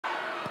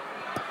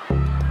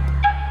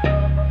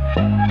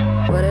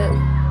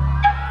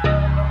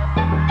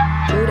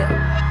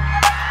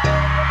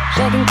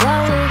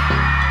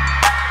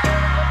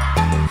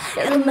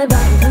没把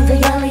你放在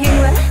眼里，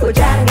因为我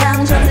家的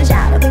钢球在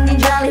下到平地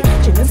这里，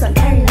只能算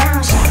看热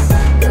闹。想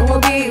跟我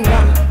比划，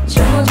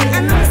沉默句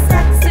I know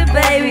sexy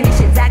baby， 你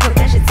现在给我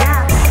看谁在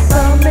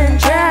？Woman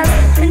dress，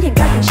 春天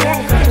高跟鞋，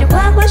看着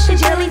花花世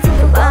界里总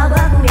有花花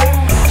蝴蝶，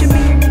这迷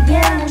人的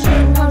眼神，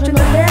好着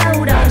的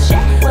舞蹈鞋，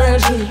我有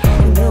气，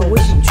你没有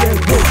微信圈。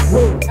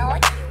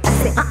I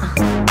say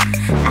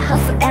I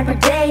hustle every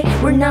day,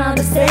 we're not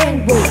the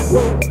same.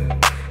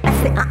 I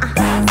say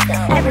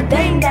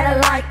everything that I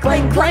like,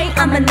 clean,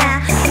 I'm an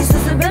ass. 你随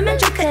随便便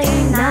就可以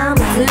那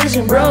么自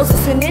信 ，bro， 岁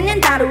岁年年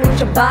大的舞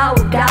者把我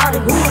搞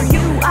定。Who are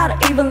you? I don't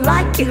even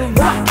like you,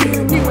 rock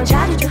you。你玩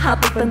差距就好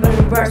比分分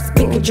reverse，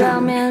 拼个照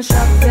面，刷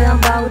个飞扬，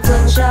把我走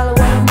下了我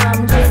的妈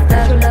妈，就是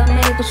带出了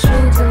每个数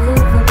字路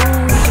和路，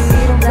一举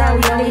一动在我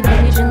眼里的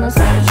你，只能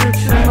算是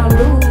出马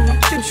路，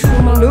是出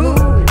马路。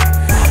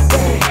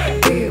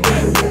Baby, when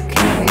you look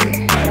at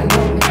me, I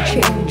want to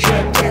change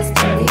your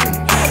destiny.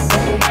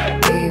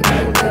 Baby, when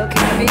you look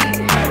at me,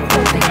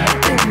 holding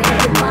you need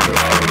your money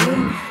for me.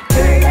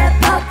 Turn that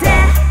pop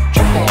that,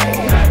 drop it.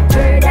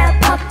 Turn that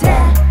pop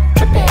that,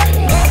 drop it.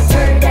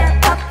 Turn that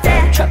pop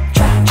that, drop.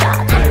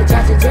 他们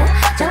家姐姐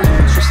讲你们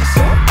说谢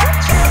谢。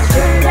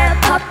Turn that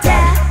pop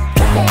that,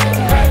 drop it.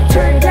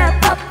 Turn that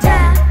pop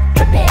that,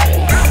 drop it.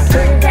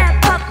 Turn that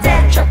pop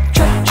that, drop.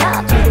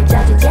 他们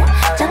家姐姐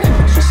讲你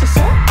们说谢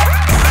谢。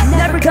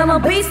Never gonna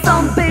be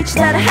some bitch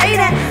that I hate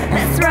it.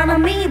 Let's run with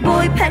me,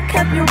 boy, pack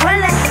up your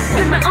wallet.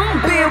 Pay my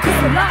own bill, cause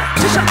I'm like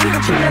至少一个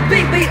群的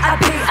VIP,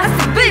 I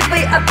say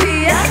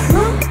VIP. 如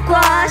果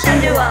想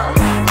对我，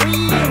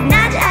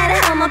拿着爱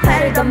的号码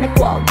排队都没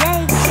过。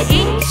写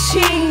殷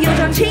勤又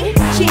装清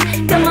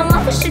醒，干嘛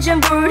浪费时间？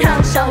不如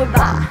躺下回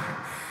吧。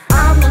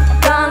I'm not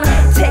gonna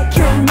take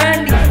your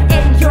money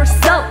and your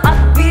soul. I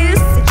feel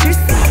so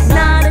juicy,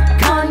 not a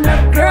kind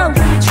of girl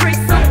who you treat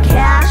so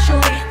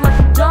casually like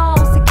a doll,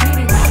 so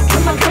kitty.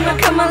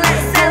 Come on,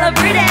 let's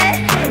celebrate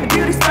it. The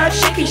beauty starts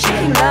shaking,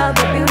 love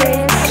the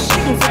beauty.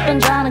 Shaking 随便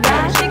长得高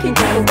 ，shaking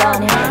这个我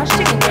娘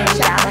 ，shaking 给你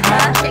下了河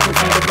 ，shaking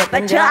这个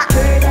本着。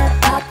Turn that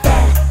up,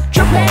 that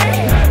drop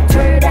it.